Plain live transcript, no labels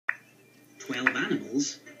12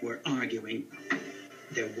 animals were arguing.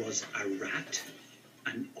 There was a rat,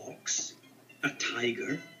 an ox, a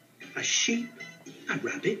tiger, a sheep, a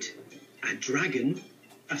rabbit, a dragon,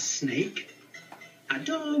 a snake, a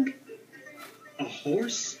dog, a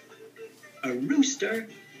horse, a rooster,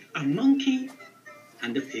 a monkey,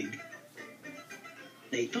 and a pig.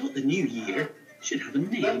 They thought the new year should have a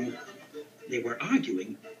name. They were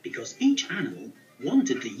arguing because each animal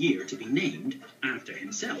wanted the year to be named after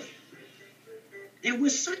himself. There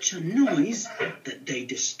was such a noise that they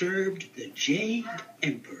disturbed the Jade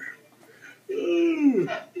Emperor. "Oh,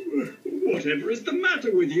 whatever is the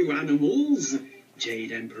matter with you animals?"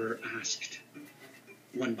 Jade Emperor asked.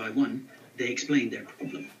 One by one, they explained their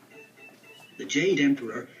problem. The Jade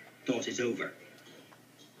Emperor thought it over.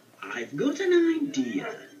 "I've got an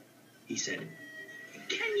idea," he said.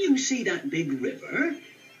 "Can you see that big river?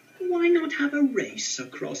 Why not have a race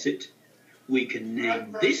across it? We can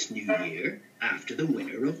name this new year after the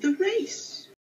winner of the race."